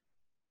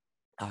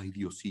 Ay,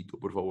 Diosito,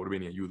 por favor,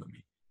 ven y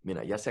ayúdame.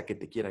 Mira, ya sea que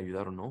te quiera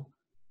ayudar o no,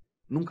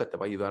 nunca te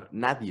va a ayudar,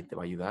 nadie te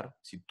va a ayudar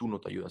si tú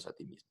no te ayudas a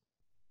ti mismo.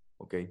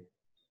 ¿Ok?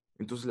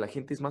 Entonces la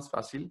gente es más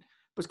fácil,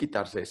 pues,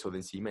 quitarse eso de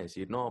encima y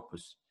decir, no,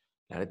 pues,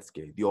 la neta es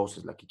que Dios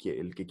es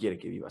el que quiere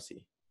que viva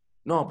así.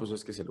 No, pues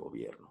es que es el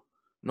gobierno.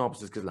 No,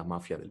 pues es que es la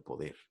mafia del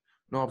poder.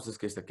 No, pues es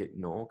que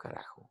No,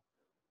 carajo.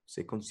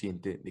 Sé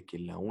consciente de que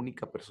la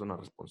única persona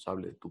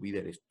responsable de tu vida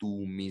eres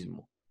tú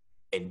mismo,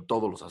 en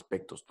todos los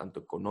aspectos,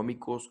 tanto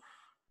económicos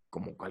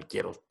como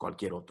cualquier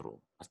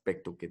otro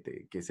aspecto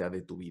que sea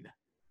de tu vida.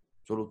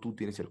 Solo tú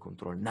tienes el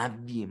control,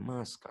 nadie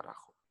más,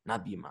 carajo,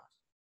 nadie más.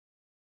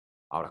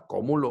 Ahora,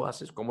 ¿cómo lo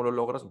haces? ¿Cómo lo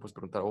logras? Me puedes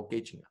preguntar, ok,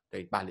 chinga,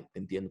 okay, vale, te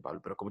entiendo,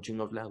 Pablo, pero ¿cómo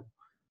chingados le hago?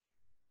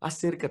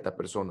 Acércate a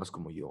personas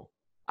como yo.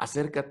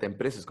 Acércate a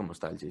empresas como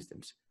Style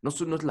Systems. No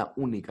es la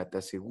única, te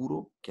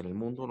aseguro que en el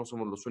mundo no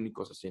somos los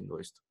únicos haciendo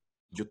esto.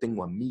 Yo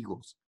tengo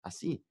amigos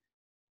así,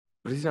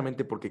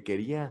 precisamente porque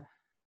quería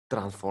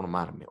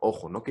transformarme.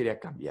 Ojo, no quería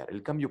cambiar.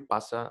 El cambio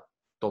pasa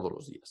todos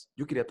los días.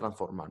 Yo quería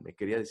transformarme.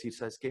 Quería decir,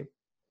 ¿sabes qué?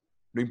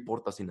 No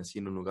importa si nací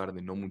en un lugar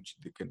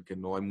que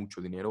no hay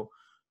mucho dinero.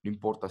 No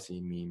importa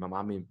si mi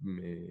mamá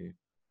me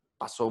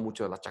pasó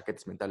muchas de las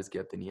chaquetas mentales que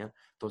ya tenía.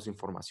 Toda esa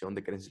información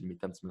de creencias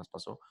limitantes me las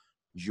pasó.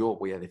 Yo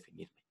voy a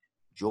definirme.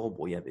 Yo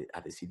voy a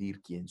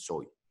decidir quién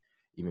soy.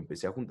 Y me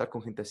empecé a juntar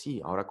con gente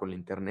así. Ahora con la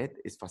internet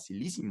es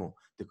facilísimo.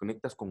 Te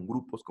conectas con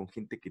grupos, con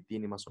gente que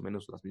tiene más o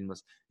menos los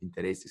mismos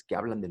intereses, que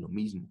hablan de lo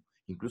mismo.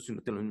 Incluso si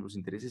no tienen los mismos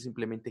intereses,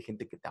 simplemente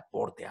gente que te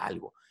aporte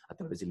algo a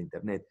través del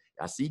internet.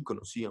 Así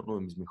conocí a uno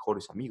de mis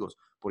mejores amigos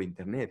por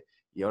internet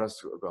y ahora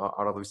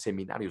doy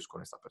seminarios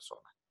con esta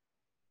persona.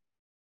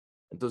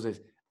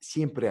 Entonces,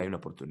 siempre hay una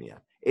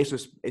oportunidad. Eso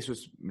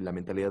es la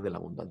mentalidad del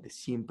abundante.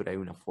 Siempre hay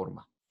una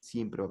forma.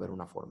 Siempre va a haber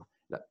una forma.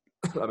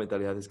 La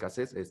mentalidad de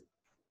escasez es,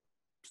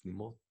 pues ni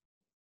modo,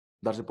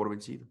 darse por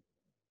vencido.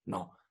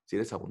 No, si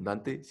eres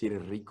abundante, si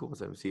eres rico,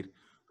 vas a decir,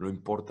 No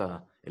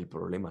importa el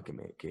problema que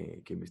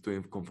me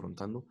estoy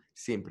confrontando,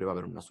 siempre va a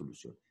haber una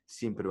solución.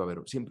 Siempre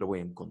voy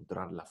a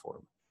encontrar la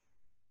forma.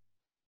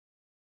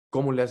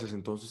 ¿Cómo le haces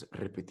entonces?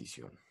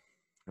 Repetición.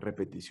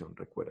 Repetición,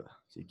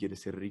 recuerda. Si quieres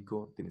ser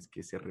rico, tienes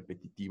que ser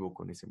repetitivo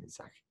con ese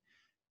mensaje.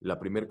 La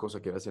primera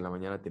cosa que hagas en la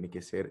mañana tiene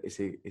que ser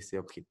ese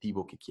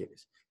objetivo que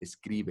quieres.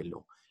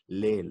 Escríbelo,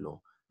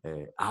 léelo,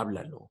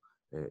 háblalo,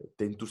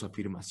 ten tus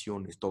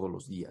afirmaciones todos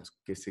los días,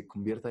 que se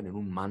conviertan en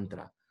un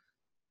mantra.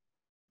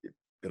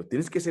 Pero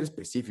tienes que ser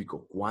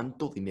específico.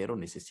 ¿Cuánto dinero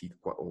necesitas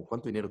o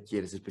cuánto dinero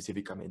quieres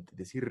específicamente?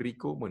 Decir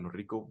rico, bueno,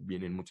 rico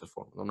viene en muchas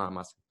formas, no nada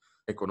más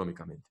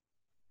económicamente.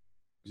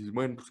 Dices,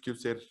 bueno, pues quiero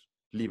ser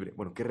libre.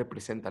 Bueno, ¿qué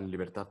representa la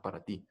libertad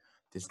para ti?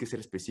 Tienes que ser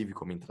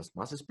específico. Mientras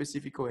más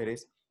específico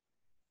eres,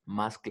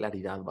 más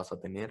claridad vas a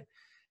tener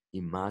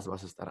y más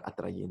vas a estar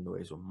atrayendo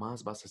eso,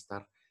 más vas a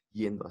estar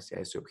yendo hacia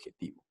ese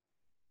objetivo.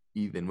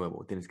 Y de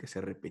nuevo, tienes que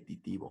ser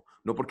repetitivo.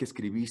 No porque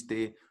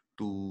escribiste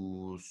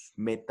tus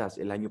metas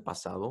el año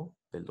pasado,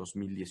 del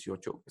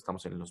 2018,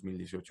 estamos en el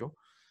 2018,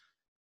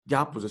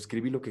 ya, pues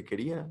escribí lo que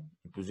quería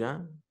y pues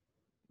ya,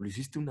 lo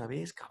hiciste una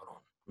vez,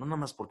 cabrón. No nada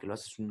más porque lo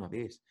haces una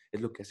vez, es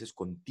lo que haces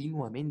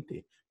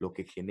continuamente, lo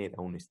que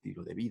genera un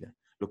estilo de vida,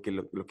 lo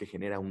que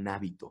genera un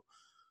hábito.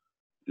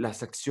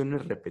 Las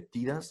acciones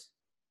repetidas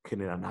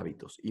generan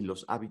hábitos y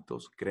los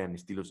hábitos crean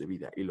estilos de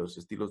vida y los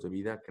estilos de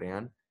vida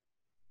crean,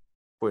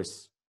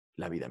 pues,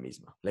 la vida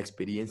misma, la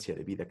experiencia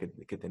de vida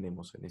que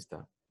tenemos en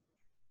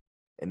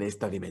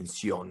esta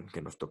dimensión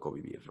que nos tocó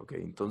vivir, ¿ok?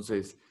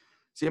 Entonces,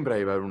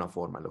 siempre va a haber una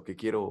forma.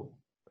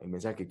 El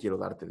mensaje que quiero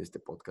darte de este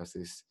podcast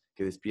es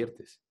que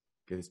despiertes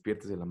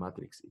de la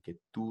Matrix y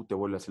que tú te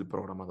vuelvas el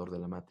programador de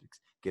la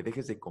Matrix, que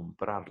dejes de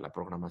comprar la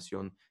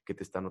programación que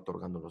te están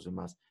otorgando los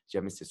demás,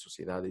 llámese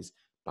sociedades,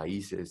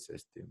 países,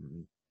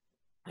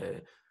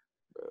 eh,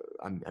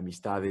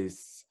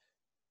 amistades,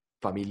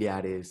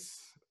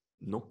 familiares.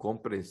 No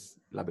compres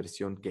la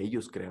versión que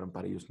ellos crearon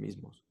para ellos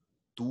mismos.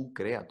 Tú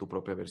crea tu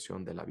propia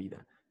versión de la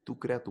vida. Tú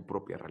crea tu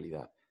propia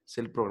realidad.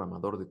 Sé el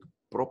programador de tu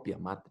propia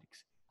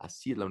Matrix.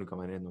 Así es la única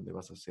manera en donde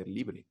vas a ser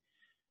libre.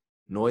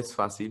 No es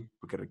fácil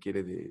porque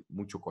requiere de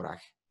mucho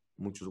coraje,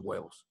 muchos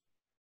huevos,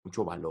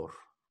 mucho valor.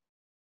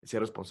 Ser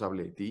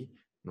responsable de ti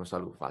no es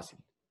algo fácil.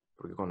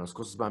 Porque cuando las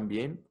cosas van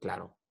bien,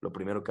 claro, lo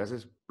primero que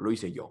haces, lo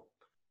hice yo.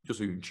 Yo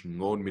soy un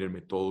chingón,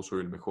 mírenme todo,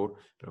 soy el mejor.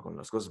 Pero cuando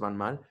las cosas van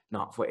mal,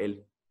 no, fue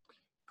él.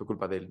 Fue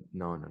culpa de él.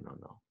 No, no, no,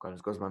 no. Cuando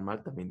las cosas van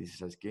mal, también dices,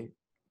 ¿sabes qué?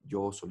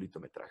 Yo solito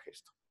me traje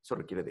esto. Eso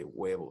requiere de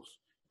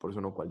huevos. Por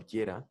eso no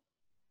cualquiera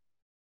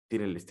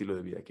tiene el estilo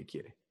de vida que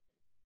quiere.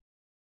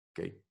 ¿Ok?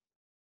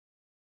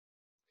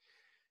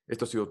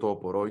 Esto ha sido todo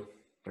por hoy.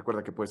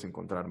 Recuerda que puedes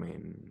encontrarme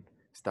en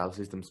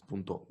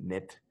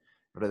stylesystems.net,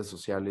 redes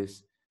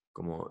sociales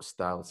como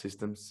Style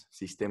Systems,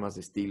 sistemas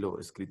de estilo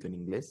escrito en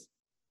inglés,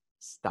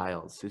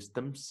 Style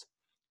Systems,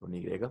 con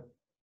y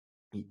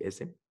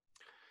S,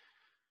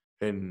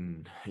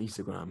 en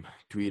Instagram,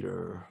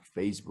 Twitter,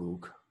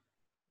 Facebook,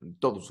 en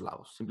todos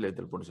lados.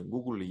 Simplemente lo pones en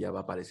Google y ya va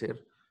a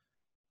aparecer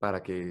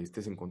para que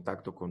estés en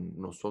contacto con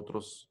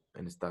nosotros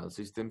en Style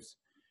Systems.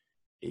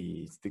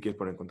 Y si te quieres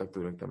poner en contacto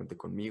directamente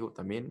conmigo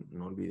también,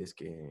 no olvides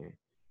que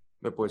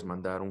me puedes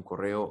mandar un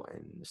correo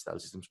en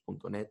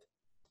stylesystems.net.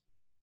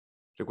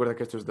 Recuerda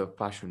que esto es The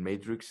Fashion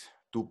Matrix,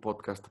 tu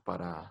podcast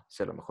para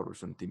ser la mejor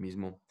versión de ti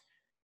mismo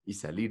y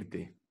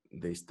salirte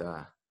de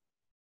esta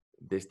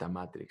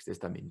matrix, de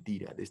esta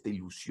mentira, de esta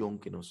ilusión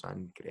que nos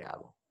han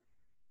creado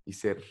y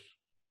ser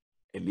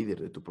el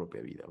líder de tu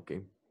propia vida, ¿ok?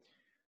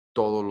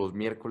 Todos los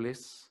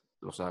miércoles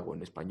los hago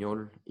en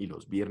español y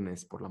los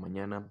viernes por la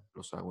mañana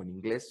los hago en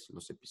inglés,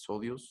 los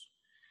episodios.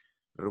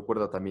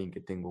 Recuerda también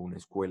que tengo una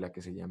escuela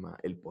que se llama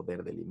El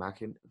Poder de la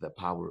Imagen, The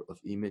Power of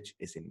Image,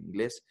 es en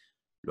inglés.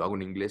 Lo hago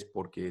en inglés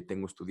porque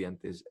tengo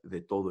estudiantes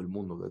de todo el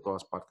mundo, de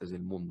todas partes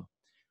del mundo.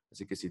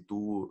 Así que si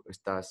tú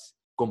estás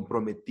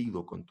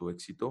comprometido con tu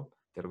éxito,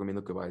 te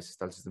recomiendo que vayas a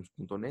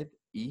stylesystems.net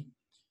y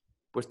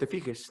pues te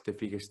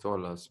fijes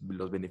todos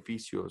los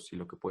beneficios y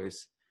lo que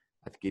puedes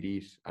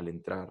adquirir al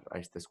entrar a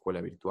esta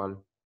escuela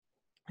virtual,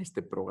 a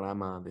este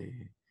programa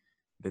de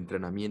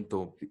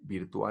entrenamiento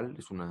virtual.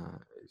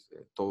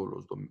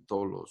 Todos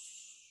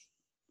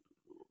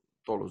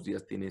los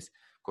días tienes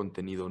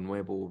contenido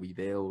nuevo,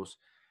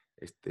 videos.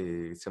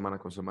 Semana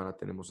con semana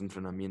tenemos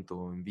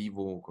entrenamiento en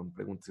vivo con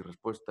preguntas y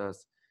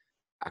respuestas,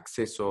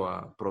 acceso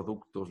a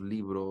productos,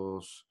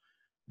 libros,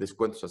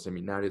 descuentos a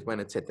seminarios,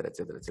 bueno, etcétera,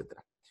 etcétera,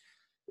 etcétera.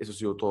 Eso ha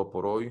sido todo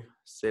por hoy.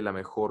 Sé la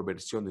mejor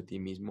versión de ti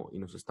mismo y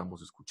nos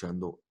estamos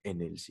escuchando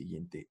en el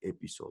siguiente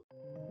episodio.